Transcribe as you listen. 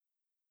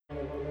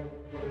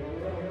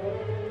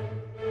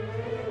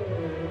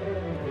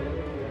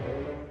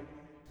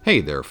Hey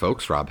there,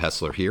 folks. Rob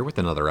Hessler here with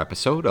another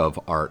episode of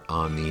Art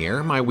on the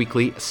Air, my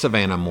weekly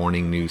Savannah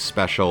Morning News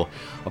special.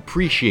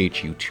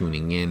 Appreciate you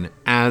tuning in.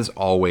 As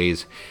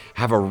always,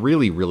 have a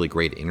really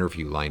great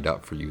interview lined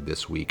up for you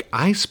this week.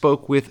 I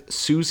spoke with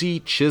Susie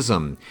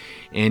Chisholm,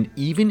 and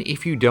even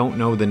if you don't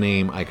know the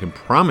name, I can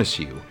promise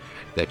you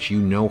that you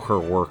know her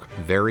work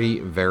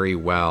very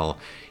well.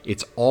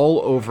 It's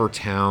all over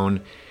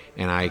town,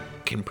 and I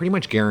can pretty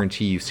much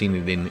guarantee you've seen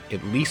it in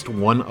at least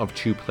one of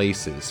two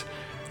places.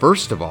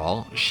 First of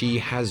all, she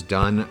has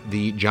done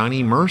the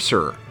Johnny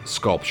Mercer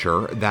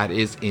sculpture that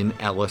is in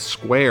Ellis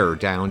Square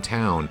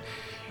downtown.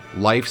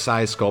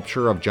 Life-size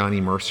sculpture of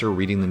Johnny Mercer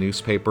reading the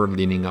newspaper,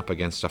 leaning up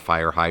against a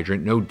fire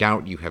hydrant. No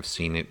doubt you have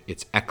seen it.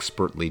 It's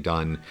expertly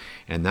done,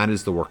 and that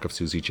is the work of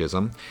Susie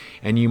Chisholm.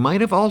 And you might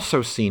have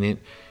also seen it.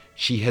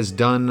 She has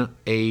done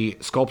a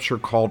sculpture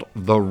called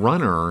The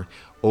Runner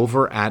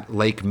over at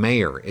Lake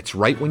Mayer. It's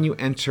right when you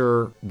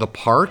enter the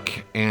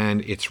park,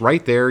 and it's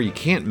right there. You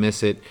can't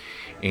miss it.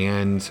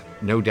 And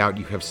no doubt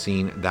you have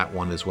seen that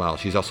one as well.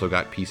 She's also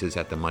got pieces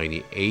at the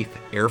mighty 8th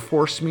Air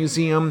Force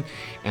Museum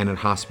and at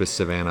Hospice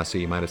Savannah, so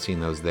you might have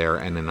seen those there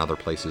and in other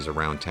places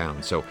around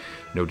town. So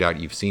no doubt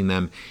you've seen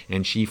them.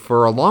 And she,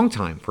 for a long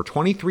time, for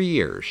 23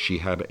 years, she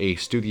had a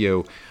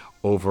studio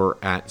over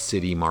at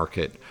City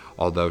Market,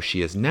 although she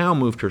has now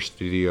moved her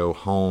studio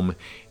home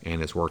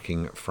and is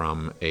working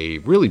from a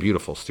really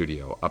beautiful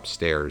studio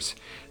upstairs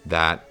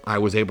that I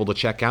was able to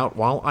check out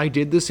while I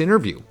did this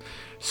interview.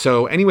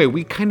 So anyway,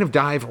 we kind of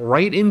dive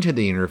right into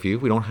the interview.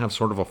 We don't have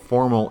sort of a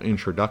formal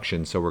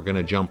introduction, so we're going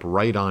to jump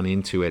right on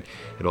into it.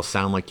 It'll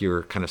sound like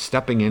you're kind of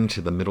stepping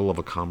into the middle of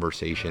a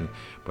conversation,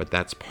 but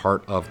that's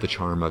part of the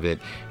charm of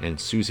it. And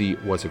Susie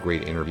was a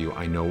great interview.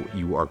 I know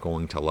you are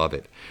going to love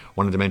it.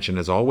 Wanted to mention,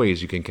 as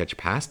always, you can catch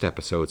past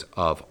episodes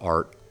of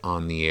Art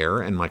on the Air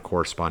and my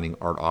corresponding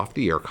Art Off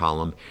the Air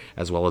column,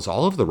 as well as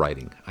all of the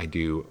writing I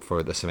do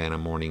for the Savannah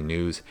Morning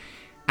News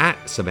at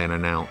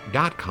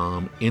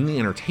savannahnow.com in the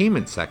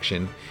entertainment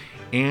section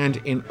and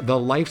in the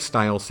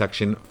lifestyle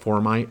section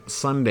for my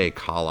Sunday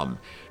column.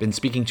 Been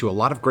speaking to a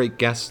lot of great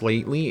guests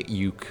lately.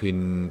 You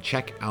can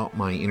check out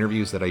my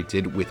interviews that I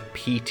did with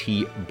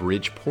P.T.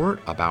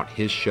 Bridgeport about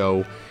his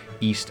show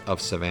East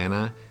of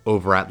Savannah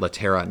over at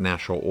LaTerra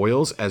Natural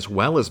Oils, as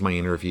well as my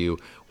interview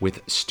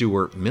with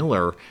Stuart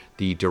Miller,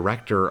 the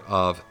director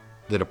of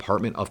the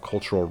Department of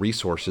Cultural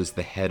Resources,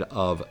 the head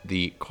of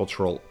the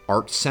Cultural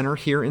Arts Center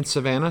here in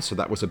Savannah. So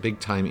that was a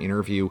big time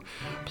interview.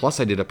 Plus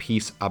I did a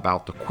piece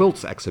about the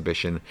quilts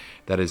exhibition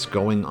that is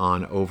going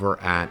on over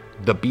at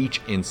the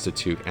Beach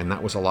Institute, and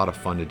that was a lot of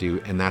fun to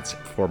do, and that's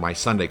for my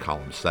Sunday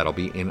column, so that'll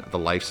be in the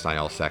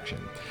lifestyle section.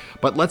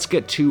 But let's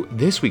get to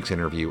this week's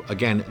interview.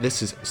 Again,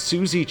 this is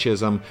Susie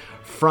Chisholm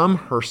from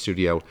her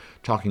studio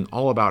talking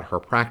all about her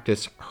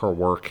practice, her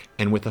work,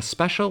 and with a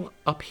special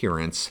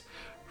appearance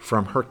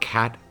from her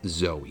cat,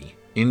 Zoe.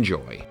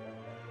 Enjoy.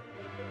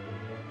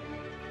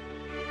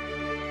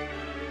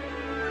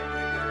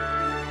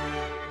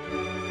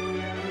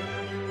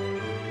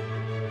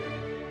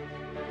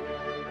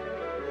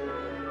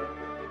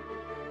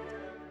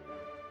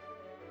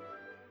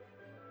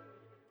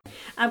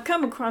 I've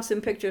come across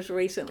some pictures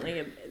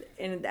recently,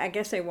 and I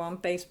guess they were on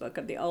Facebook,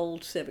 of the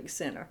old Civic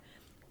Center.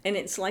 And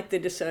it's like the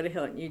DeSoto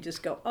Hilton. You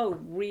just go, oh,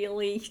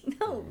 really?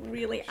 No,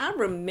 really? I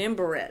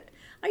remember it.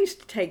 I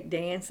used to take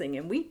dancing,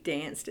 and we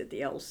danced at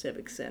the old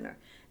Civic Center.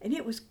 And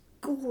it was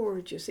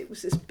gorgeous. It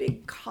was this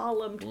big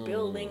columned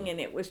building, and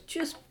it was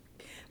just,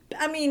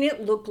 I mean,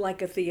 it looked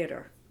like a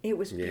theater. It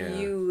was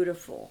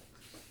beautiful.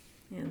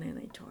 And then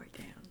they tore it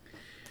down.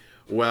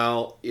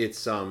 Well,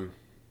 it's, I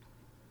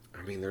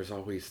mean, there's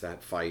always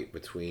that fight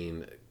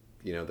between,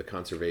 you know, the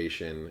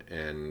conservation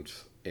and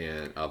of the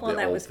old things. Well,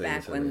 that was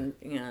back when,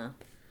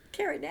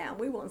 tear it down.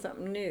 We want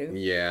something new.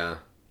 Yeah.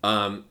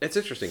 It's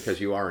interesting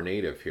because you are a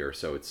native here,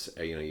 so it's,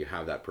 you know, you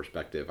have that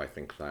perspective. I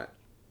think that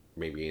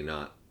maybe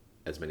not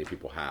as many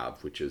people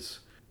have, which is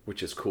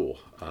cool.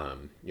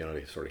 You know,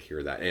 to sort of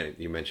hear that. And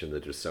you mentioned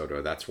the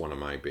DeSoto. That's one of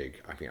my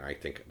big, I mean, I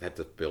think that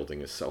the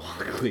building is so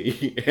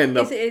ugly, and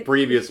the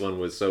previous one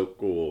was so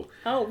cool.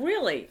 Oh,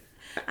 really?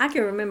 I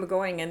can remember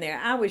going in there.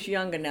 I was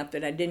young enough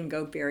that I didn't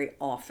go very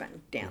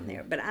often down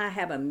there, but I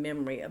have a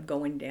memory of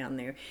going down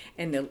there.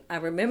 And I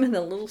remember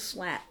the little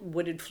slat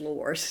wooded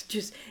floors.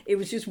 It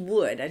was just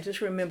wood. I just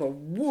remember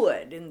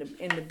wood in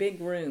the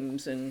big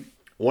rooms. And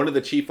one of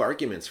the chief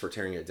arguments for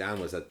tearing it down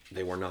was that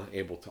they were not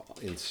able to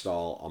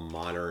install a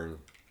modern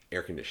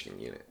air conditioning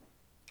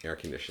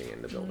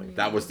in the building.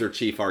 That was their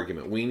chief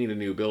argument. We need a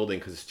new building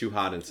because it's too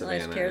hot in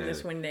Savannah. Let's tear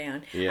this one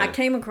down. Yeah. I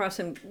came across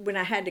them when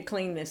I had to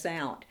clean this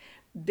out.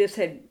 This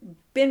had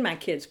been my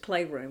kids'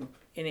 playroom,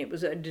 and it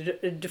was a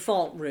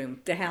default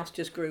room. The house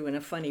just grew in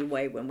a funny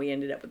way when we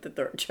ended up with the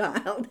third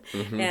child,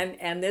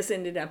 and this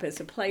ended up as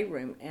a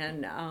playroom.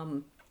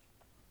 And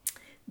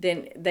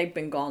then they've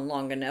been gone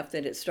long enough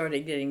that it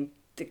started getting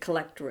the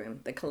collect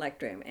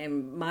room,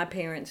 and my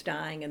parents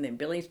dying, and then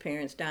Billy's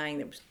parents dying.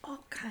 There was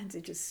all kinds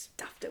of just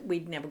stuff that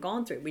we'd never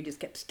gone through. We just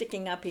kept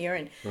sticking up here,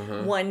 and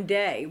one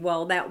day,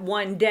 well, that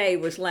one day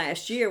was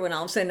last year when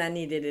all of a sudden I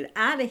needed it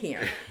out of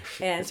here,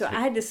 and so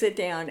I had to sit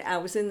down. I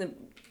was in the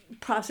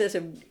process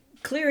of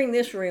clearing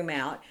this room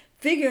out,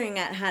 figuring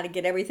out how to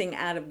get everything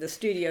out of the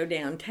studio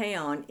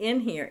downtown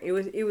in here.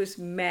 It was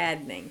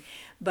maddening,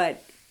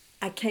 but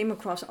I came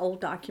across old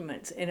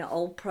documents in an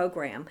old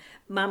program.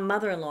 My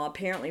mother-in-law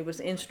apparently was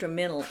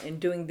instrumental in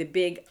doing the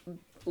big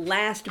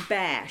last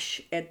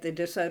bash at the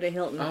DeSoto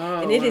Hilton.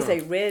 And it is a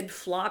red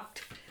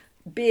flocked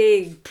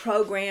big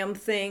program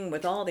thing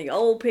with all the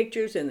old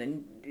pictures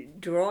and the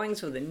drawings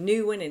for the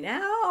new one. And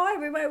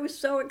everybody was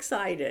so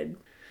excited.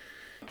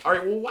 All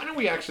right, well, why don't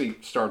we actually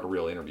start a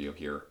real interview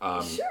here?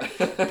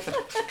 Sure.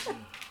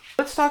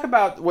 Let's talk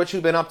about what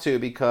you've been up to,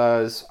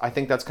 because I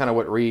think that's kind of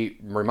what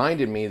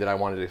reminded me that I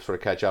wanted to sort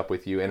of catch up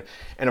with you.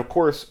 And of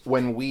course,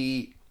 when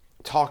we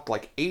talked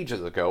like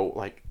ages ago,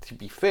 like, to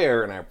be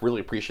fair, and I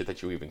really appreciate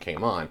that you even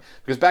came on,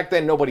 because back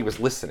then nobody was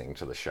listening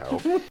to the show.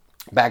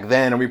 Back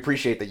then, and we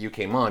appreciate that you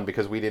came on,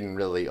 because we didn't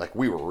really, like,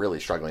 we were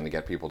really struggling to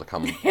get people to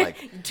come, like,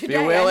 today,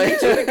 be willing. I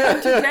need you to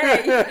come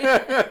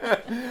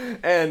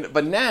today.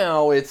 But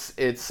now it's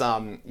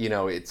you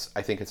know,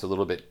 I think it's a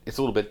little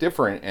bit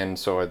different, and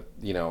so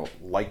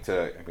like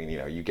to, I mean,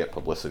 you get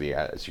publicity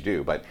as you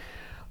do, but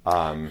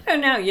Oh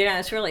no,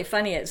 it's really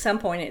funny. At some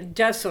point, it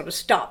does sort of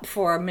stop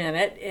for a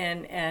minute,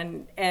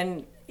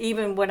 and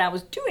even what I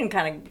was doing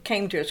kind of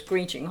came to a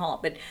screeching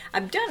halt. But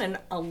I've done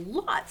a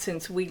lot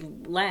since we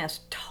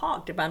last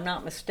talked, if I'm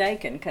not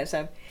mistaken, because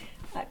I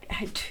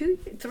had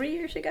 3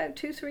 years ago.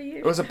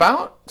 It was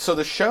about, so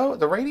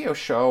the radio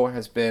show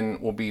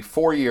will be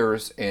 4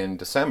 years in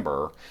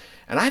December.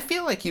 And I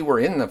feel like you were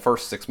in the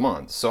first 6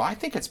 months. So I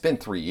think it's been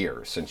 3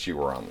 years since you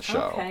were on the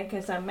show. Okay,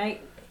 because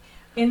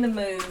in the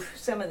move,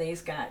 some of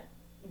these got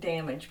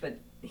damaged, but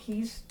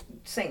he's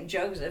St.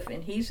 Joseph,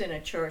 and he's in a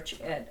church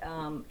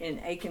in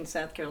Aiken,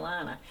 South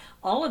Carolina.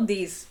 All of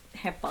these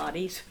have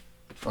bodies.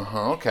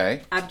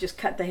 Okay. I've just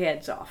cut the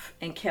heads off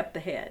and kept the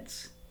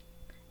heads.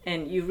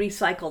 And you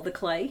recycle the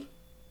clay.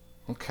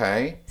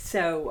 Okay.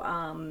 So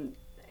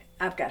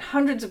I've got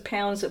hundreds of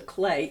pounds of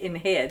clay in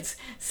heads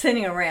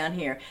sitting around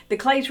here. The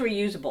clay's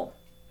reusable.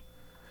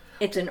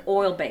 It's an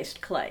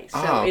oil-based clay,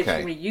 so It's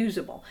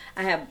reusable.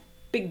 I have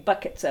big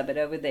buckets of it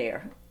over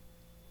there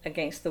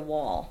against the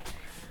wall.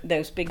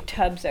 Those big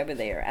tubs over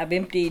there. I've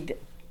emptied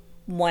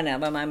one of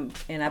them,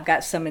 and I've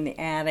got some in the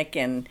attic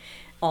and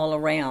all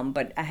around,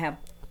 but I have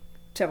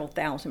several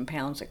thousand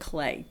pounds of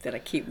clay that I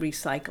keep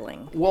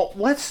recycling. Well,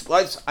 let's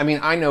I mean,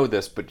 I know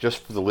this, but just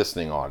for the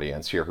listening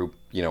audience here who,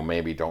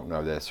 maybe don't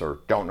know this or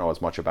don't know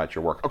as much about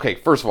your work. Okay,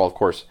 first of all, of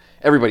course,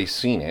 everybody's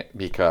seen it,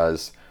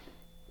 because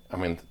I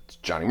mean,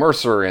 Johnny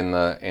Mercer in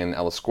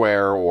Ellis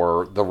Square,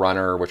 or The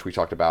Runner, which we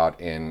talked about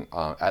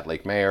at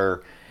Lake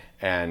Mayer,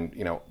 and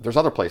there's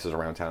other places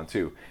around town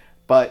too.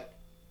 But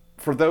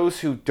for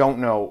those who don't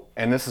know,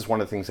 and this is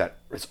one of the things that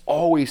has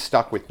always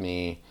stuck with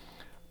me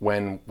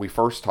when we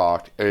first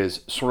talked,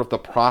 is sort of the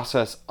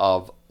process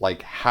of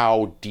like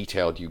how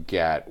detailed you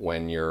get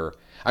when you're.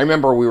 I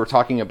remember we were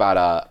talking about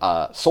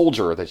a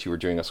soldier that you were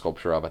doing a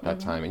sculpture of at that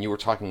time, and you were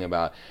talking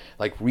about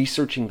like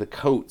researching the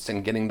coats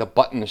and getting the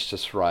buttons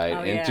just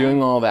right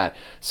doing all that.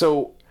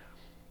 So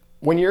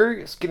when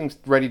you're getting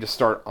ready to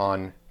start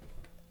on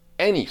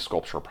any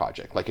sculpture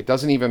project, like it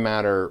doesn't even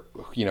matter,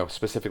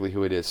 specifically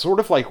who it is, sort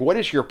of like, what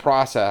is your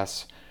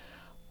process?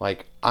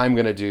 Like, I'm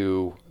going to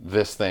do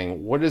this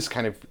thing.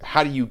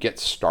 How do you get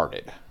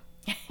started?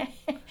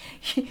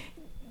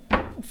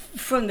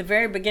 From the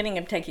very beginning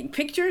of taking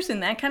pictures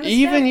and that kind of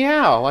stuff?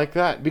 Yeah, like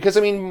that. Because,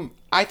 I mean,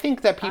 I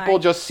think that people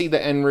just see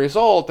the end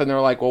result and they're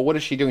like, well, what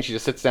is she doing? She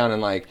just sits down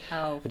and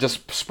it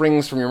just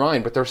springs from your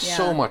mind. But there's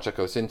so much that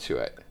goes into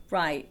it.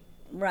 Right.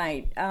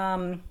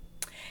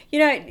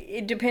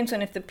 It depends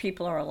on if the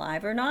people are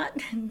alive or not.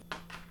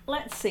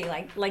 Let's see,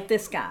 like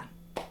this guy.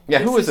 Yeah,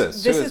 who is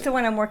this? This is the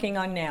one I'm working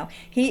on now.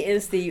 He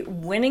is the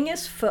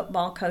winningest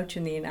football coach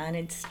in the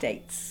United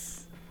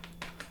States.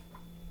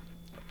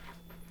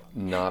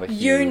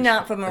 You're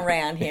not from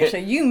around here, so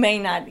you may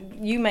not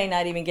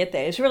even get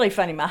that. It's really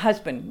funny. My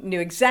husband knew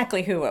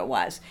exactly who it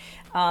was.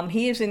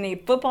 He is in the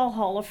Football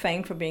Hall of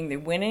Fame for being the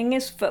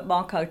winningest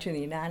football coach in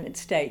the United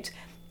States.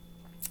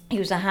 He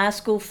was a high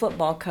school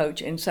football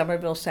coach in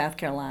Summerville, South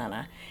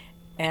Carolina.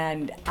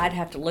 And I'd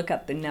have to look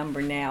up the number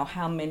now,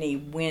 how many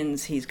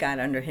wins he's got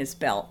under his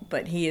belt.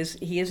 But he is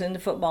in the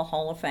Football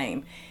Hall of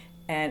Fame.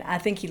 And I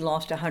think he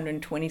lost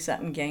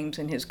 120-something games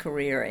in his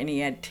career. And he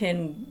had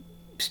 10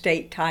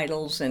 state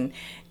titles and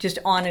just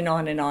on and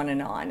on and on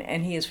and on.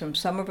 And he is from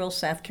Summerville,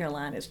 South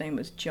Carolina. His name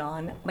was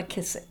John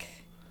McKissick.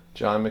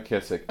 John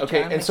McKissick.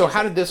 Okay, so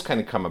how did this kind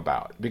of come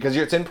about? Because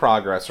it's in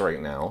progress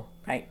right now.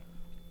 Right.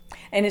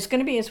 And it's going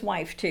to be his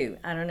wife, too.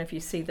 I don't know if you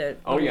see the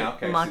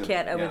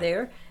maquette over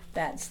there.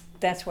 That's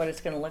what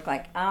it's going to look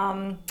like.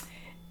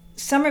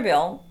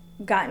 Summerville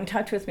got in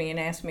touch with me and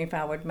asked me if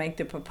I would make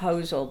the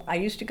proposal. I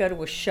used to go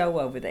to a show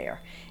over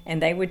there,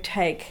 and they would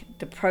take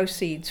the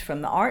proceeds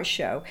from the art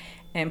show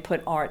and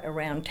put art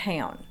around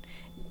town.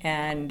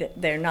 And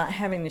they're not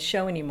having the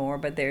show anymore,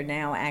 but they're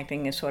now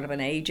acting as sort of an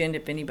agent.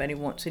 If anybody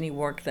wants any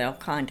work, they'll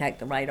contact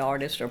the right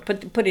artist or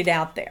put it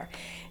out there.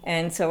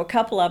 And so a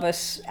couple of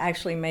us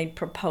actually made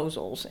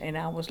proposals, and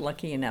I was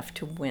lucky enough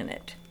to win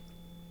it.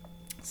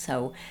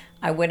 So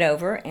I went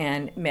over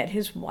and met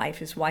his wife.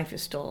 His wife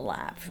is still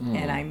alive.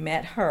 And I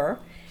met her.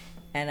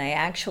 And I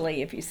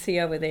actually, if you see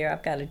over there,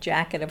 I've got a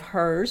jacket of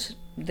hers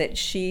that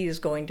she is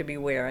going to be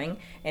wearing,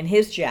 and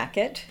his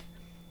jacket.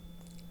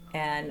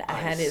 And I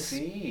have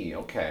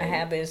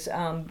his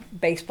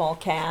baseball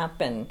cap,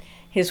 and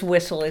his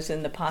whistle is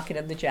in the pocket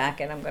of the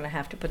jacket. I'm going to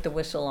have to put the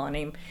whistle on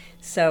him.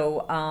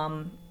 So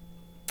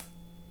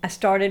I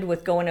started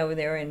with going over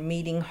there and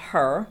meeting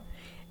her,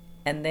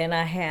 and then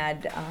I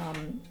had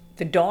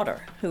the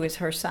daughter, who is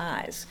her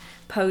size,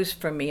 posed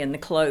for me in the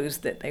clothes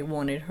that they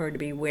wanted her to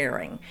be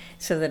wearing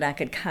so that I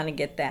could kind of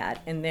get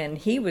that. And then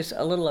he was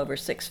a little over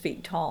 6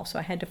 feet tall, so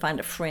I had to find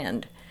a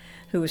friend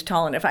who was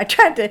tall enough. I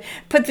tried to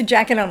put the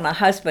jacket on my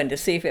husband to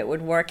see if it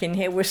would work, and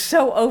it was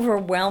so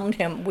overwhelmed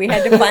him. We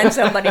had to find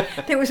somebody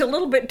that was a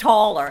little bit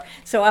taller.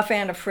 So I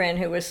found a friend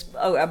who was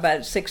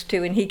about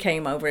 6'2", and he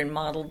came over and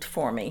modeled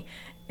for me.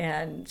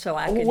 And so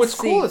I could What's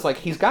see. cool is, like,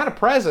 he's got a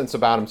presence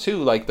about him,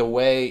 too. Like, the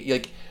way,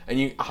 like, and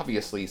you,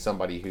 obviously,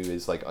 somebody who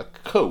is, like, a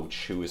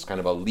coach, who is kind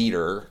of a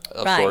leader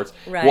of sorts,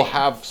 will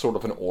have sort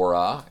of an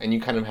aura, and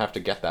you kind of have to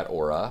get that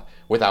aura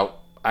without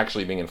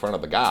actually being in front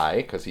of the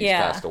guy, because he's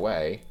passed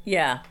away.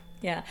 Yeah.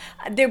 Yeah,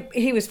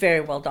 he was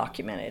very well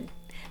documented.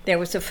 There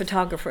was a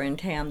photographer in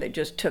town that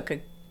just took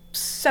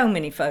so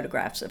many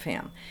photographs of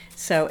him.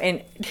 So,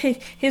 and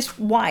his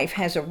wife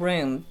has a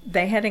room.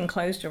 They had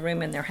enclosed a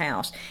room in their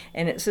house,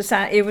 and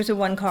it was a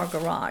one-car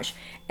garage,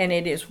 and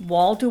it is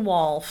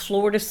wall-to-wall,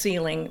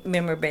 floor-to-ceiling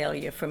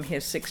memorabilia from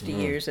his 60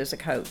 years as a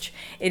coach.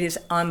 It is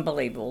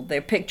unbelievable.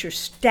 Their pictures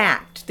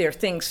stacked. Their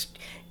things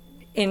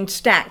in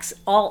stacks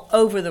all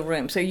over the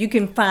room, so you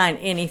can find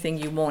anything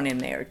you want in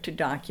there to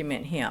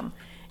document him.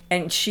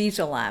 And she's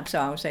alive,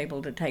 so I was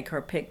able to take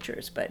her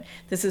pictures. But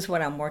this is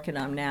what I'm working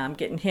on now. I'm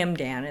getting him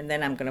down, and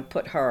then I'm going to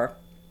put her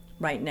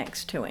right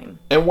next to him.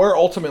 And where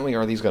ultimately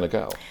are these going to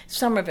go?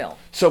 Somerville.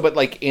 So, but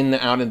like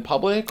out in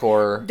public,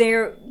 or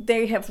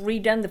they have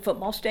redone the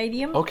football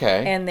stadium.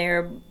 Okay. And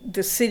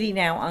the city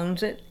now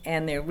owns it,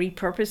 and they're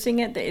repurposing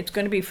it. It's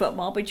going to be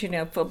football, but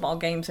football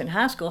games in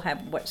high school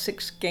have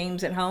 6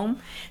 games at home,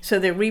 so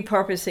they're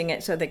repurposing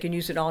it so they can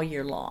use it all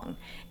year long.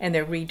 And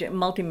they're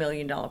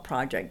multi-million-dollar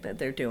project that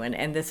they're doing,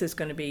 and this is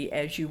going to be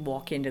as you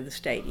walk into the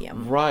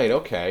stadium. Right.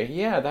 Okay.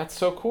 Yeah, that's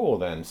so cool.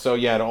 Then, so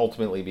yeah, it'll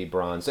ultimately be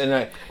bronze.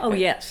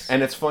 Yes.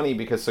 And it's funny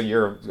because so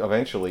you're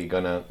eventually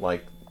gonna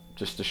like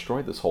just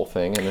destroy this whole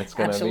thing, and it's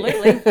gonna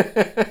Absolutely.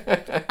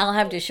 I'll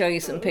have to show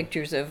you some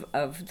pictures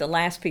of the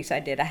last piece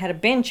I did. I had a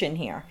bench in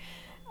here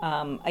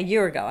a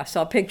year ago. I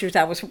saw pictures.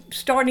 I was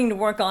starting to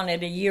work on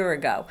it a year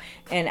ago,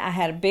 and I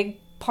had a big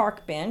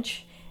park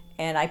bench,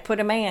 and I put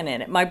a man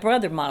in it. My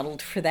brother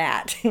modeled for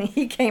that.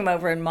 He came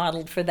over and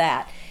modeled for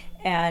that,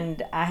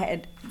 and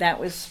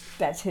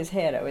that's his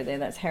head over there.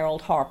 That's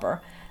Harold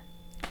Harper.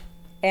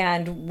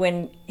 And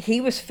when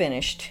he was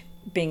finished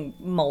being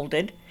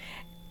molded,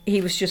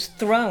 he was just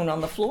thrown on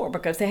the floor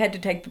because they had to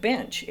take the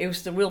bench. It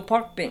was the real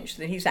park bench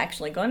that he's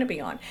actually going to be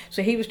on.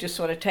 So he was just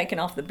sort of taken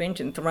off the bench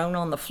and thrown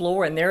on the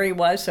floor, and there he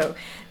was. So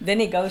then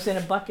he goes in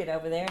a bucket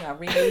over there, and I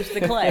reused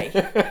the clay.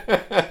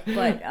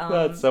 But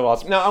that's so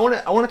awesome. Now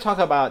I want to talk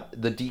about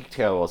the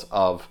details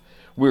of.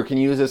 We can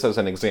use this as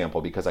an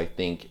example because I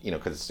think,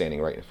 because it's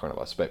standing right in front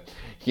of us. But,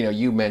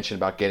 you mentioned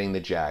about getting the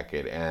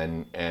jacket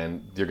and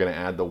you're going to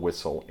add the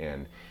whistle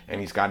in,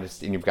 and you've got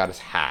his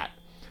hat.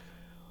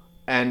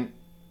 And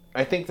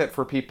I think that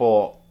for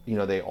people,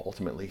 they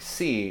ultimately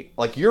see,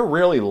 like, you're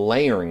really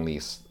layering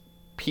these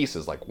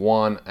pieces like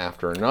one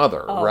after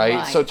another,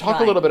 right? So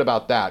talk a little bit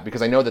about that,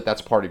 because I know that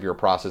that's part of your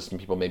process and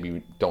people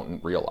maybe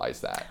don't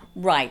realize that.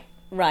 Right.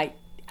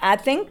 I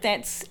think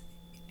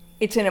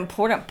it's an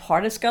important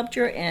part of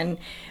sculpture, and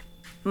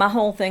my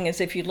whole thing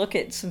is if you look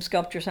at some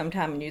sculpture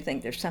sometime and you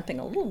think there's something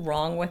a little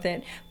wrong with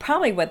it,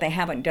 probably what they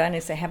haven't done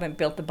is they haven't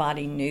built the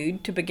body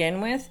nude to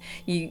begin with.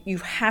 You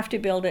have to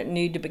build it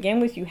nude to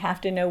begin with. You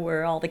have to know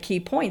where all the key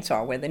points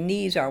are, where the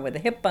knees are, where the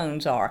hip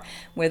bones are,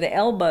 where the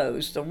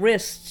elbows, the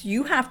wrists.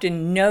 You have to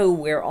know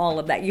where all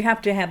of that. You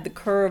have to have the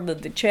curve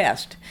of the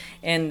chest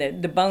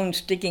and the bones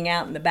sticking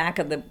out in the back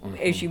of the,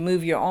 as you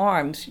move your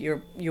arms,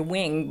 your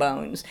wing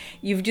bones.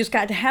 You've just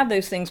got to have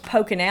those things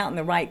poking out in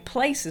the right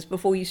places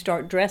before you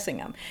start dressing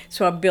them.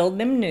 So I build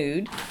them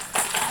nude,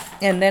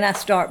 and then I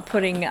start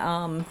putting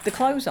the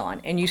clothes on.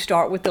 And you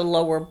start with the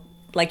lower,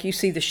 like you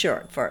see the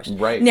shirt first.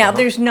 Right. Now,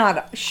 there's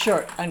not a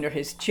shirt under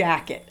his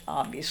jacket,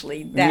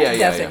 obviously. That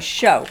doesn't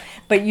show.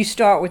 But you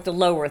start with the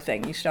lower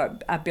thing.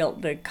 I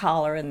built the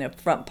collar and the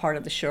front part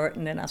of the shirt,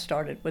 and then I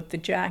started with the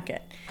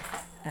jacket.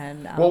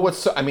 And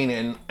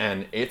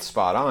and it's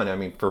spot on. I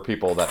mean, for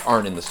people that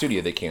aren't in the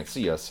studio, they can't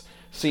see us.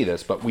 see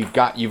this, but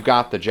you've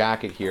got the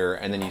jacket here,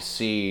 and then you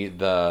see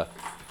the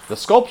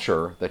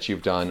sculpture that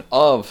you've done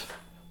of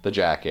the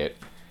jacket.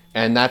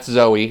 And that's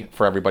Zoe,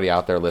 for everybody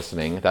out there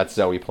listening. That's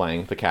Zoe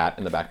playing the cat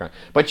in the background.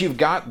 But you've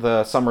got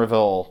the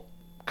Somerville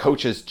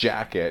coach's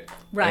jacket,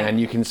 right, and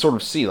you can sort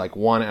of see like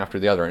one after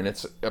the other, and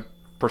it's a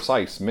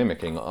precise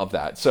mimicking of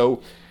that.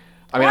 So,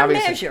 I mean, I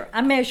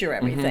measure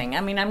everything.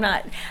 I mean,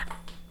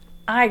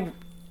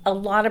 a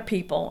lot of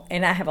people,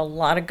 and I have a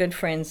lot of good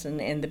friends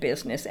in the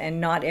business,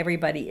 and not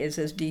everybody is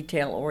as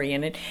detail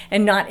oriented,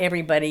 and not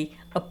everybody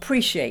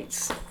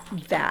appreciates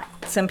that.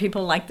 Some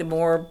people like the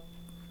more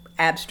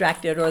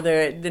abstracted, or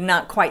they're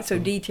not quite so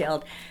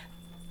detailed.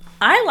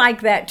 I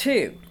like that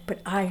too, but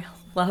I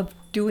love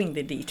doing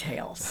the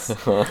details.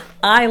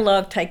 I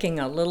love taking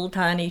a little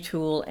tiny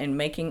tool and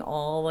making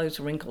all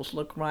those wrinkles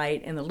look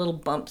right, and the little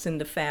bumps in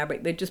the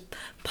fabric that just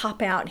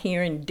pop out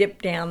here and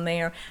dip down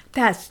there.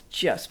 That's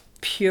just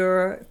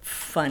pure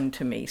fun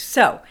to me.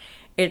 So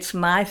it's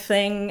my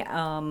thing.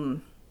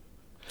 And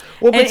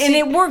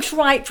it works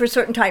right for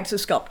certain types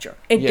of sculpture.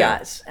 It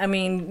does. I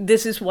mean,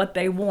 this is what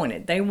they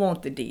wanted. They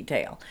want the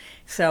detail.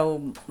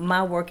 So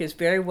my work is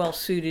very well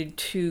suited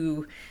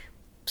to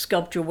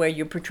sculpture where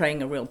you're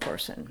portraying a real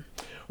person.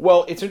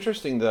 Well, it's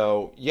interesting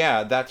though.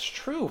 Yeah, that's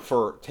true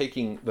for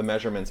taking the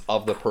measurements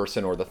of the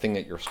person or the thing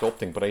that you're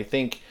sculpting. But I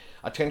think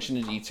attention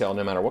to detail,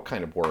 no matter what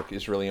kind of work,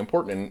 is really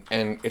important.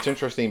 And it's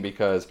interesting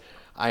because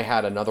I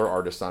had another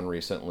artist on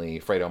recently,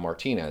 Fredo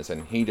Martinez,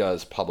 and he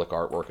does public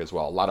artwork as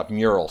well. A lot of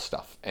mural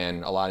stuff,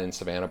 and a lot in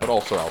Savannah, but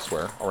also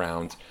elsewhere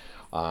around,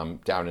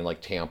 down in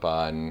like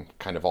Tampa and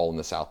kind of all in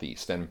the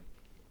Southeast. And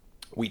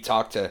when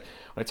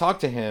I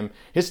talked to him,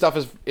 his stuff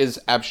is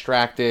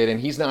abstracted, and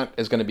he's not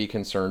as going to be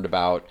concerned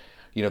about,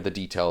 you know, the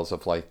details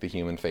of like the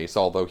human face,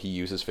 although he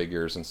uses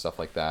figures and stuff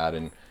like that,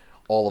 and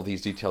all of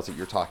these details that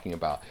you're talking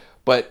about.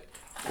 But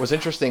it was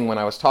interesting when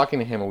I was talking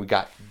to him and we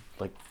got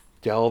like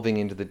delving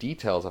into the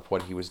details of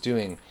what he was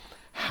doing,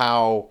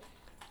 how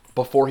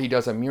before he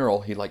does a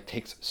mural, he like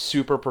takes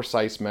super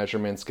precise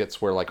measurements,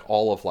 gets where like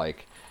all of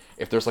like,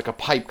 if there's like a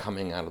pipe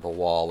coming out of the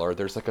wall or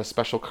there's like a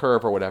special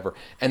curve or whatever,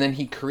 and then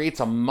he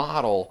creates a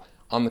model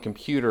on the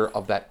computer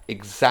of that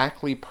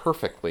exactly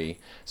perfectly,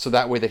 so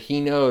that way that he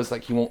knows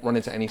like he won't run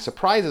into any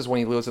surprises when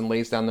he goes and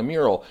lays down the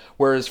mural.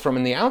 Whereas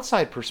from the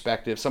outside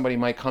perspective, somebody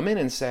might come in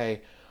and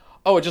say,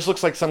 oh, it just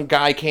looks like some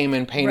guy came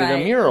and painted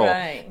a mural.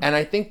 Right. And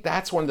I think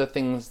that's one of the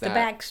things that... The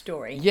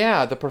backstory.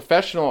 Yeah, the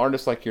professional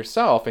artist like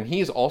yourself, and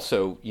he's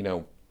also, you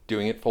know,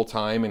 doing it full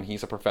time, and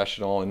he's a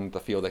professional in the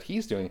field that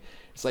he's doing.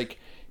 It's like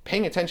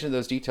paying attention to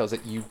those details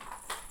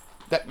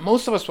that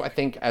most of us, I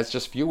think, as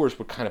just viewers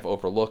would kind of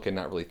overlook and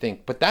not really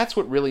think. But that's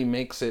what really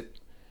makes it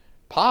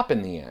pop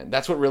in the end.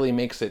 That's what really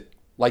makes it,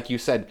 like you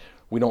said,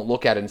 we don't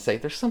look at it and say,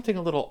 there's something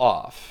a little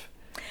off.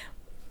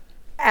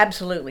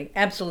 Absolutely,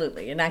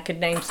 absolutely. And I could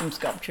name some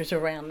sculptures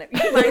around that.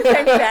 You might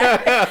think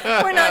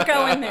that. We're not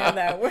going there,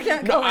 though. We're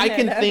not going there. I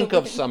can think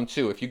of some,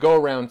 too. If you go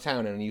around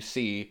town and you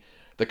see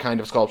the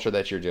kind of sculpture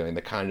that you're doing,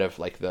 the kind of,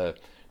 like, the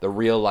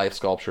real-life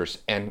sculptures,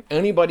 and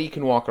anybody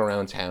can walk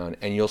around town,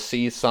 and you'll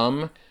see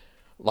some,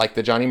 like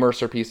the Johnny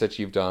Mercer piece that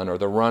you've done, or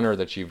the Runner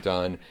that you've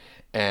done,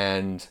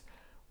 and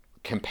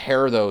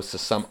compare those to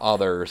some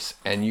others,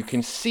 and you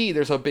can see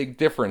there's a big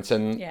difference.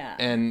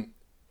 And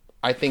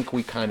I think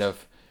we kind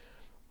of,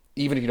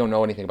 even if you don't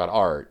know anything about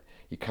art,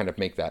 you kind of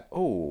make that,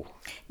 oh.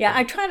 Yeah,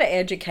 I try to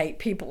educate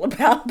people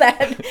about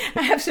that.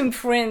 I have some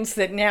friends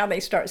that now they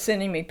start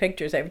sending me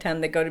pictures every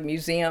time they go to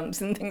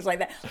museums and things like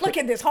that. Look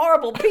at this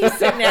horrible piece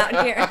sitting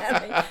out here. I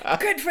mean,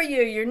 good for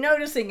you. You're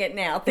noticing it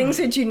now. Things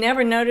that you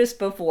never noticed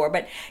before.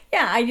 But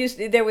yeah,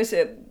 there was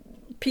a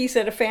piece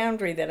at a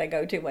foundry that I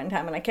go to one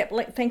time, and I kept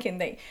thinking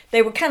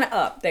they were kind of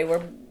up.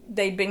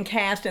 They'd been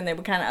cast and they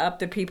were kind of up.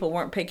 The people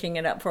weren't picking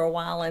it up for a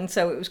while, and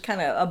so it was kind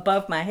of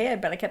above my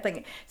head. But I kept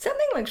thinking,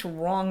 something looks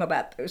wrong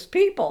about those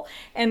people.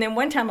 And then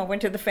one time I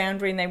went to the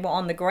foundry and they were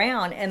on the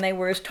ground, and they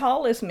were as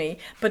tall as me,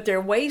 but their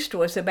waist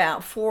was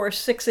about 4 or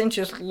 6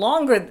 inches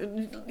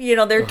longer, you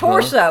know, their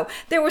torso.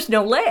 There was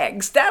no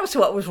legs. That was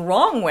what was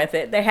wrong with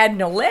it. They had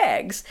no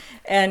legs.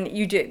 And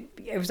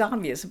it was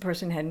obvious the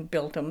person hadn't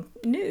built them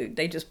nude.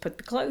 They just put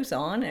the clothes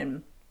on,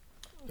 and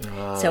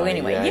so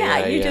anyway,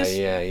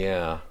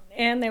 yeah.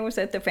 And there was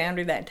at the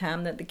foundry that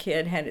time that the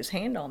kid had his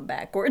hand on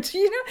backwards.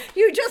 You know,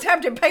 you just have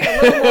to pay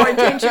a little more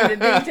attention to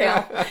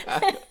detail.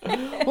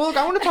 Well, look,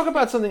 I want to talk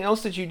about something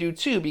else that you do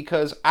too,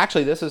 because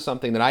actually this is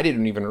something that I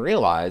didn't even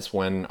realize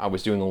when I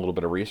was doing a little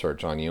bit of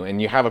research on you. And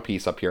you have a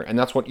piece up here, and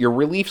that's what your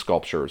relief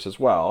sculptures as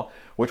well,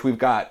 which we've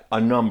got a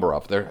number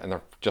of there, and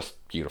they're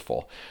just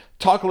beautiful.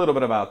 Talk a little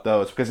bit about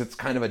those, because it's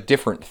kind of a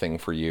different thing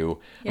for you.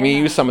 Yeah. I mean,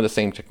 you use some of the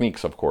same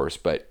techniques, of course,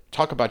 but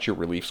talk about your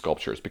relief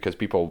sculptures, because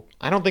people,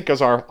 I don't think,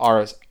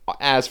 are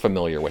as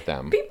familiar with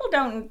them. People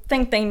don't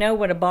think they know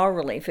what a bas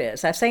relief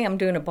is. I say I'm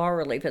doing a bas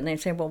relief, and they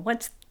say, well,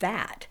 what's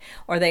that?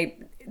 Or they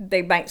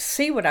might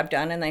see what I've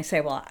done, and they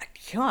say, well,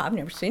 yeah, I've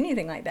never seen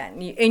anything like that.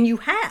 And you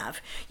have.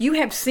 You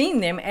have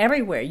seen them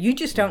everywhere. You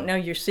just don't know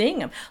you're seeing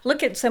them.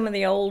 Look at some of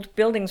the old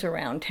buildings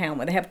around town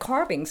where they have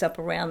carvings up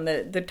around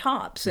the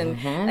tops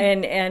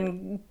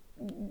and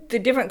the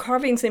different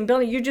carvings in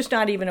buildings, you're just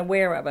not even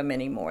aware of them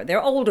anymore.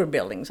 They're older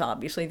buildings,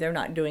 obviously. They're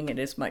not doing it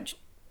as much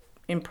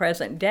in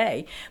present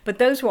day, but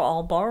those were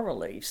all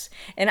bas-reliefs.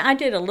 And I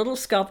did a little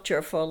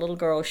sculpture for a little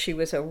girl. She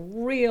was a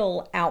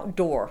real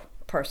outdoor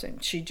person.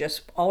 She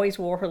just always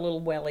wore her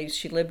little wellies.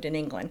 She lived in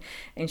England,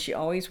 and she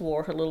always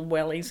wore her little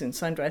wellies and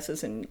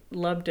sundresses and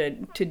loved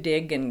to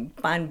dig and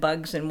find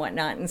bugs and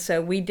whatnot. And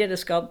so we did a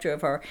sculpture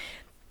of her,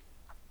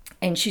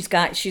 and she's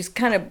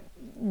kind of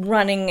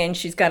running, and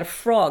she's got a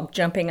frog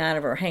jumping out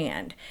of her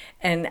hand.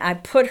 And I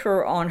put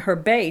her on her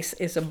base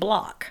is a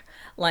block,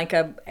 like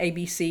a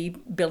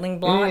ABC building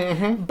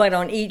block, but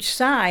on each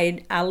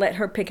side I let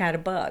her pick out a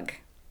bug.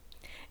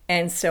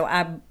 And so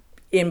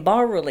in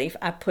bas-relief,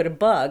 I put a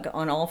bug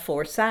on all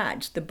four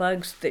sides, the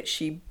bugs that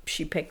she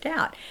picked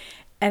out.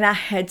 And I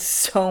had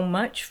so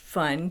much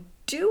fun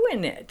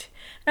doing it.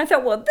 And I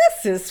thought, well,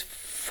 this is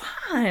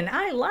fun.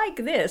 I like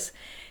this.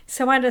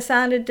 So I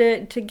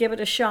decided to give it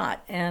a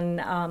shot. And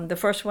the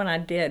first one I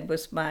did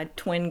was my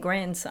twin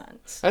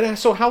grandsons. And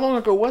so how long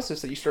ago was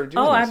this that you started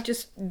doing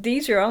this?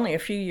 These are only a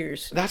few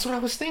years. That's what I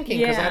was thinking,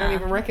 because I don't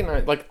even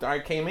recognize, like, I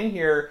came in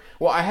here,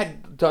 well, I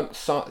had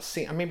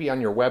maybe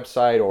on your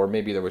website, or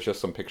maybe there was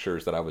just some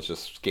pictures that I was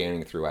just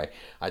scanning through.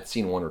 I'd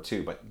seen one or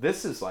two, but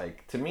this is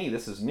like, to me,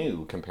 this is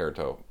new compared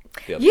to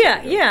the other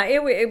stuff.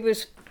 It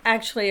was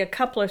actually a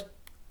couple of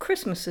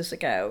Christmases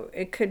ago.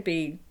 It could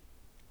be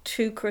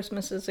 2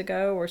 Christmases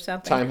ago or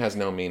something. Time has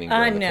no meaning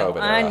during the COVID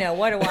era. I know.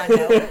 What do I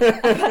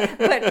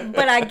know?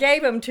 but I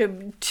gave them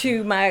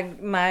to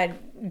my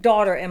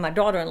daughter and my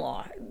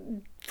daughter-in-law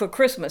for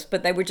Christmas,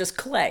 but they were just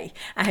clay.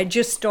 I had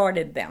just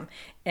started them.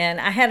 And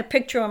I had a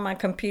picture on my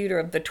computer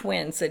of the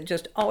twins that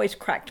just always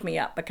cracked me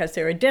up because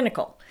they're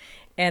identical.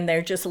 And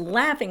they're just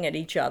laughing at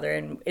each other,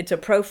 and it's a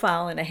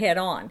profile and a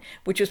head-on,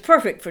 which is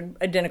perfect for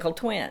identical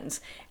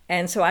twins.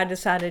 And so I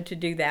decided to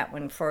do that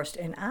one first,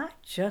 and I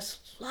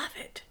just love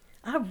it.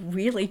 I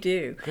really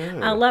do.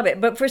 Good. I love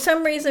it. But for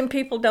some reason,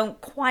 people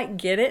don't quite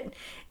get it.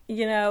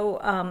 You know,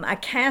 I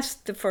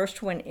cast the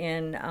first one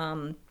in,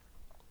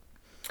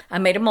 I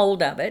made a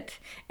mold of it,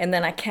 and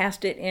then I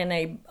cast it in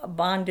a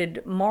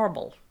bonded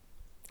marble.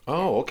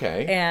 Oh,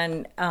 okay.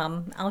 And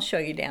I'll show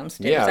you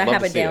downstairs. Yeah, I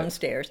have it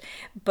downstairs.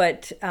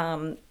 But,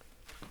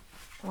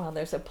 well,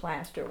 there's a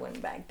plaster one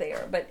back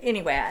there. But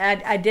anyway,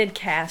 I did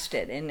cast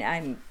it,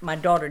 and my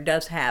daughter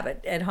does have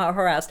it at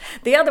her house.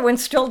 The other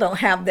ones still don't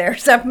have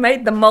theirs. I've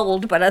made the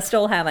mold, but I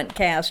still haven't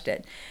cast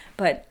it.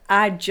 But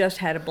I just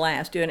had a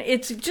blast doing it.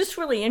 It's just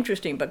really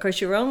interesting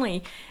because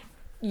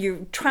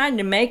you're trying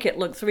to make it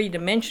look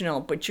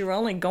three-dimensional, but you're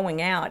only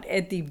going out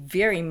at the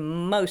very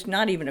most,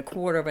 not even a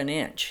quarter of an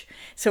inch.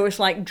 So it's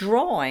like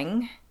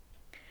drawing,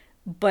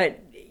 but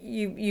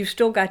you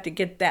still got to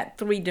get that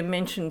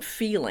three-dimension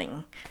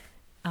feeling.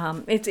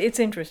 It's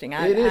interesting.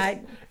 It is.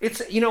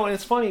 It's and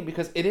it's funny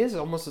because it is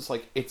almost just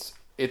like it's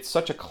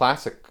such a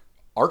classic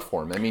art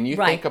form. I mean, you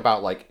think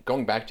about like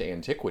going back to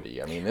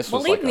antiquity. I mean, this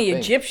was like even the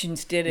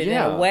Egyptians did it in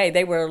a way.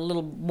 They were a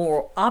little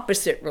more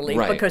opposite relief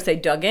because they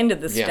dug into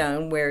the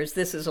stone, whereas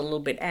this is a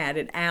little bit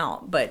added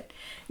out. But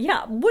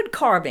yeah, wood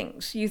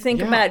carvings. You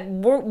think about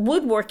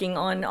woodworking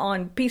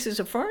on pieces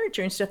of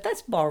furniture and stuff.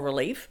 That's bas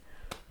relief.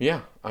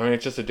 Yeah, I mean,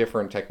 it's just a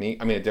different technique.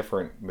 I mean, a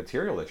different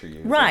material that you're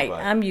using. Right, but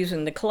I'm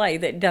using the clay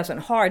that doesn't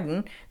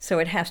harden, so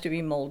it has to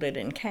be molded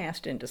and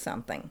cast into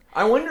something.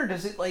 I wonder,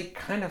 does it like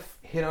kind of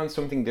hit on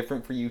something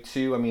different for you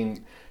too? I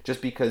mean,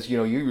 just because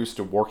you're used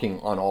to working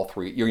on all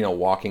three, you're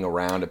walking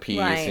around a piece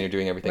and you're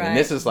doing everything, and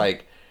this is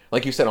like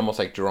you said, almost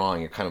like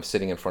drawing. You're kind of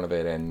sitting in front of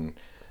it and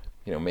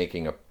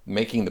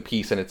making the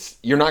piece, and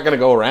you're not going to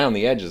go around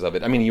the edges of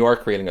it. I mean, you are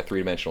creating a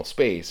three-dimensional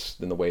space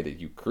in the way that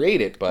you create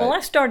it, but... Well,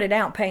 I started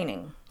out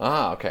painting.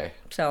 Ah, okay.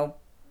 So,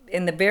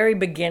 in the very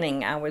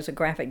beginning, I was a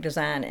graphic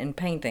design and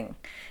painting.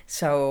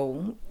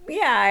 So,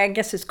 yeah, I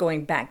guess it's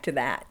going back to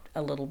that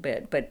a little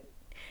bit, but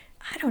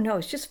I don't know,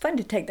 it's just fun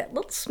to take that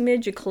little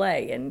smidge of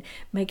clay and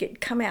make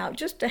it come out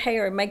just a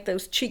hair and make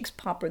those cheeks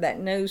pop or that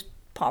nose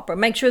pop or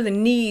make sure the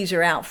knees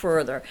are out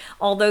further,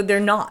 although they're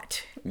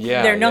not.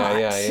 Yeah, they're not.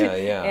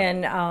 Yeah.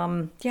 And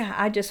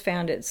I just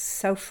found it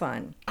so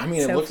fun. I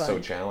mean, it looks so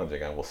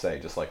challenging, I will say,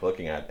 just like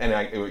looking at,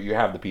 and you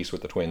have the piece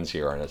with the twins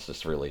here, and it's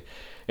just really,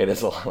 it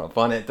is a lot of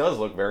fun. It does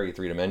look very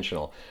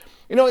three-dimensional.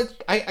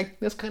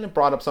 This kind of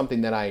brought up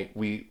something that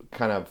we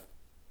kind of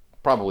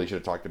probably should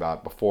have talked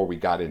about before we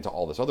got into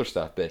all this other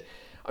stuff. But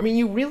I mean,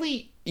 you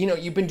really,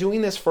 you've been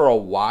doing this for a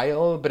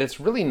while, but it's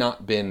really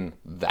not been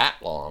that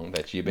long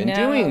that you've been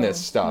doing this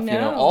stuff.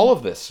 No. All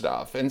of this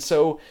stuff, and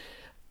so.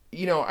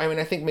 I mean,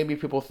 I think maybe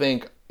people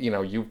think,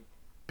 you've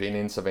been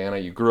in Savannah,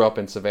 you grew up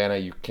in Savannah,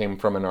 you came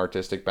from an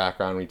artistic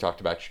background. We talked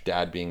about your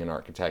dad being an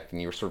architect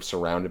and you were sort of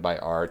surrounded by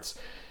arts.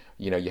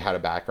 You had a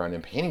background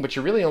in painting, but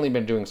you've really only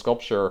been doing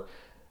sculpture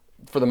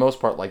for the most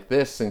part like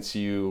this since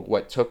you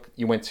went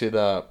to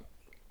the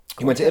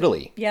You went to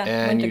Italy. Yeah,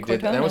 and went to you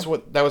did.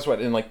 Cortona. That was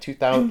what in like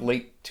 2000,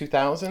 late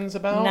 2000s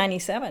about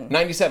 97.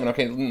 97.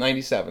 Okay,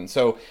 97.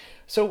 So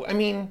I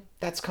mean,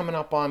 that's coming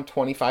up on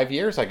 25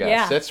 years, I guess.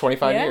 Yeah. That's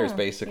 25 Yeah. years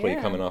basically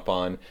Yeah. coming up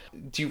on.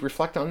 Do you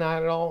reflect on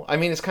that at all? I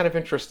mean, it's kind of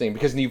interesting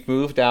because you've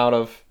moved out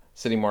of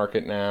City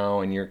Market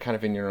now, and you're kind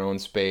of in your own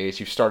space.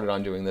 You've started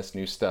on doing this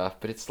new stuff,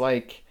 but it's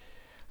like,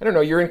 I don't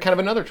know, you're in kind of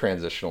another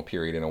transitional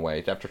period in a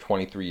way after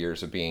 23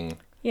 years of being.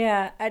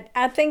 Yeah,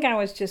 I think I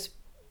was just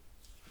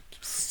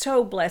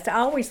so blessed. I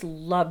always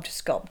loved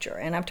sculpture,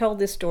 and I've told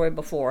this story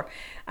before.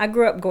 I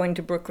grew up going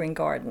to Brookgreen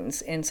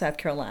Gardens in South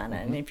Carolina,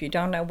 and if you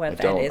don't know what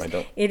that is, I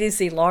don't. it is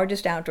the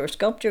largest outdoor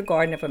sculpture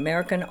garden of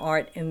American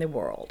art in the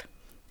world.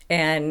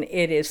 And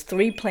it is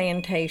 3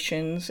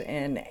 plantations,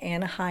 and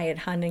Anna Hyatt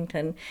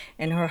Huntington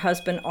and her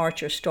husband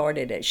Archer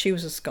started it. She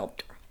was a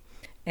sculptor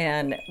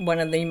and one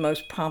of the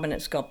most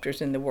prominent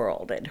sculptors in the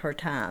world at her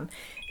time.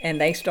 And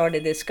they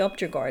started this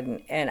sculpture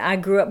garden, and I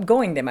grew up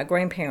going there. My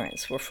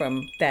grandparents were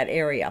from that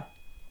area.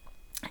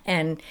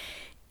 And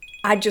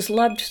I just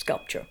loved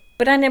sculpture,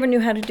 but I never knew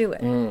how to do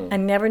it. I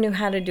never knew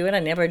how to do it. I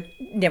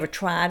never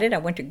tried it. I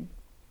went to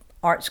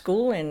art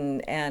school,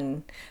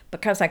 and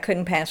because I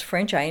couldn't pass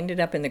French, I ended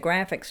up in the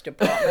graphics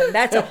department.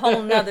 That's a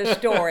whole nother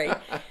story.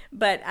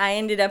 But I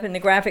ended up in the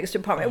graphics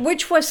department,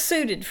 which was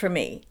suited for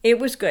me. It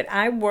was good.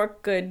 I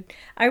work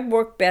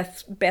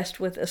best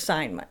with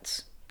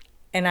assignments.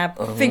 And I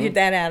figured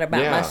that out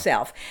about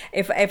myself.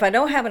 If I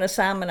don't have an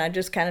assignment, I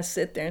just kind of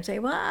sit there and say,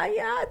 well,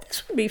 yeah,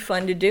 this would be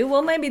fun to do.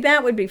 Well, maybe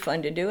that would be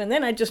fun to do. And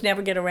then I just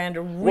never get around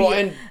to Well,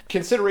 and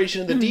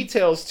consideration of the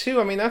details,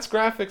 too. I mean, that's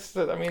graphics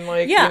that, I mean,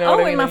 like, yeah. you know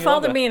what I mean? And my And you love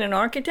father that. being an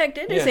architect,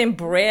 it is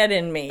inbred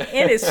in me.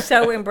 It is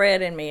so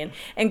inbred in me.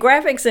 And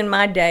graphics in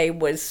my day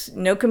was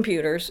no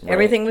computers. Right.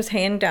 Everything was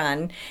hand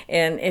done.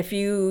 And if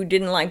you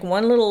didn't like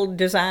one little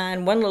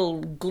design, one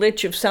little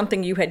glitch of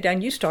something you had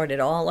done, you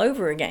started all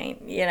over again.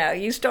 You know,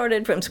 you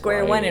started from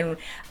square one.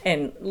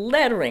 And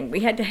lettering, we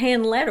had to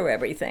hand letter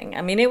everything.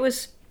 I mean, it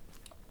was,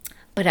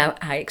 but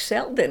I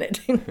excelled in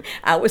it.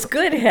 I was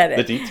good at it.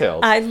 The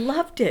details. I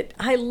loved it.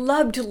 I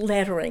loved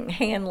lettering,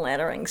 hand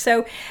lettering.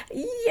 So,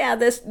 yeah,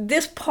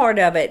 this part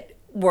of it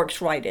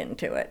works right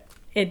into it.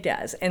 It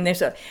does. And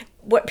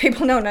what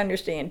people don't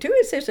understand too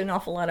is there's an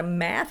awful lot of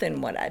math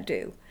in what I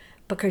do,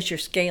 because you're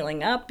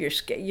scaling up.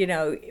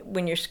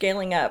 When you're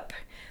scaling up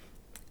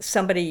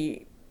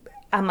somebody,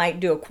 I might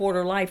do a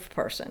quarter life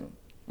person.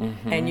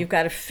 And you've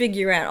got to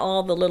figure out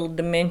all the little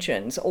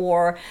dimensions,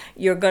 or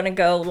you're going to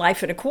go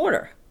life and a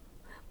quarter.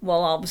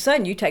 Well, all of a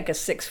sudden you take a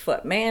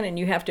 6-foot man and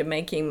you have to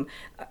make him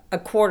a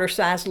quarter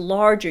size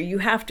larger. You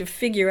have to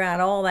figure out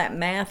all that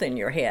math in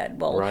your head.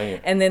 Well, right.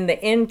 And then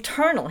the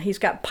internal, he's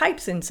got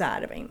pipes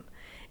inside of him.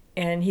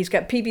 And he's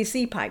got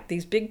PVC pipe.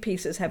 These big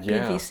pieces have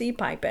PVC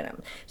pipe in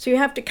them. So you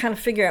have to kind of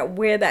figure out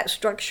where that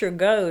structure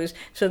goes,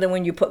 so that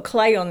when you put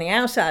clay on the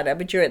outside of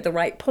it, you're at the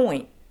right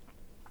point.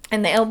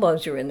 And the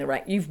elbows are in the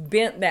right. You've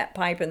bent that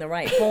pipe in the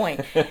right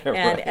point.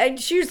 And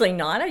it's usually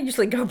not. I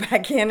usually go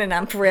back in and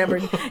I'm forever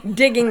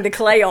digging the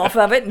clay off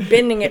of it and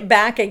bending it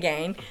back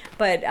again.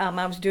 But I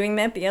was doing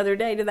that the other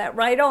day to that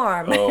right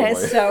arm. Oh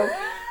So,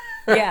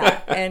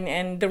 yeah.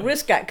 And the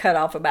wrist got cut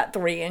off about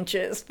 3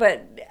 inches.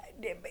 But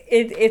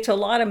it's a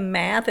lot of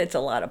math. It's a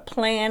lot of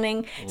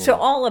planning. So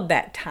all of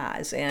that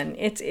ties in.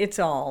 It's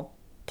all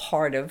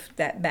part of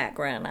that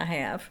background I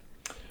have.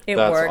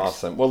 That's works.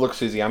 awesome. Well, look,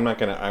 Susie, I'm going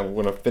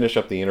to finish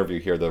up the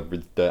interview here,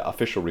 the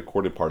official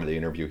recorded part of the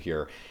interview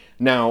here.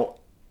 Now,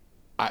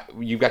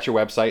 you've got your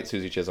website,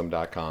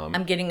 susiechisholm.com.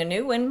 I'm getting a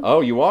new one.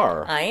 Oh, you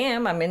are? I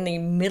am. I'm in the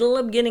middle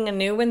of getting a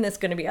new one that's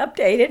going to be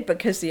updated,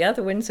 because the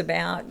other one's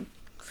about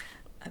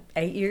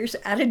 8 years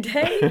out of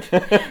date.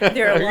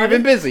 You've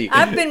been busy.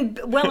 I've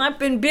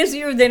been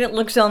busier than it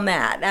looks on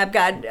that. I've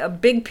got a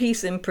big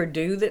piece in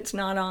Purdue that's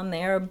not on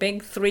there, a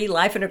big 3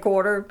 life and a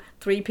quarter,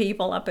 3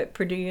 people up at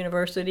Purdue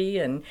University,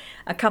 and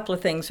a couple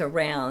of things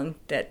around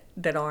that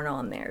aren't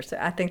on there. So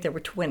I think there were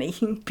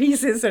 20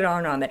 pieces that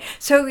aren't on there.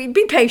 So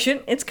be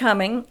patient. It's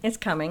coming. It's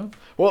coming.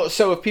 Well,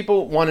 so if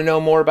people want to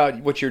know more about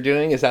what you're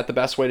doing, is that the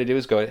best way to do,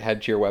 is go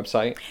ahead to your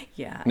website?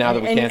 Yeah. Now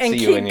that we can't see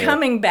you in keep your...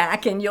 coming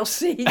back, and you'll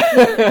see.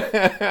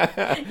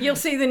 You'll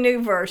see the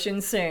new version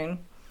soon.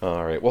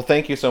 All right. Well,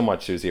 thank you so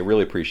much, Susie. I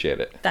really appreciate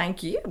it.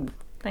 Thank you.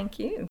 Thank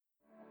you.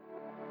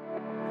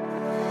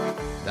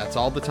 That's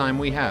all the time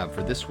we have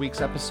for this week's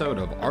episode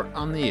of Art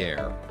on the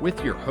Air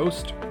with your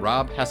host,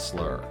 Rob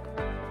Hessler.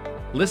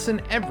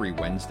 Listen every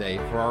Wednesday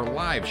for our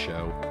live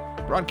show,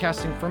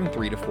 broadcasting from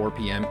 3 to 4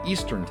 p.m.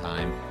 Eastern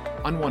Time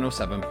on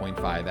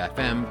 107.5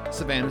 FM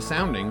Savannah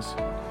Soundings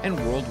and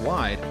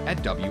worldwide at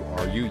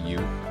WRUU.org.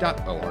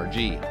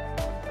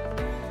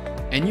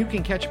 And you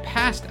can catch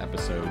past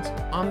episodes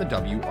on the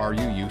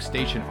WRUU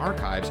station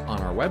archives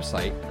on our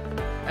website,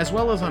 as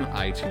well as on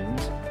iTunes,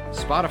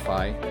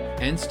 Spotify,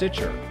 and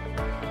Stitcher.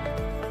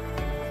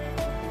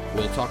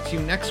 We'll talk to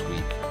you next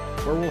week,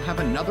 where we'll have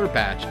another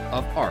batch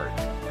of Art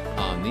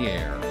on the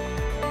Air.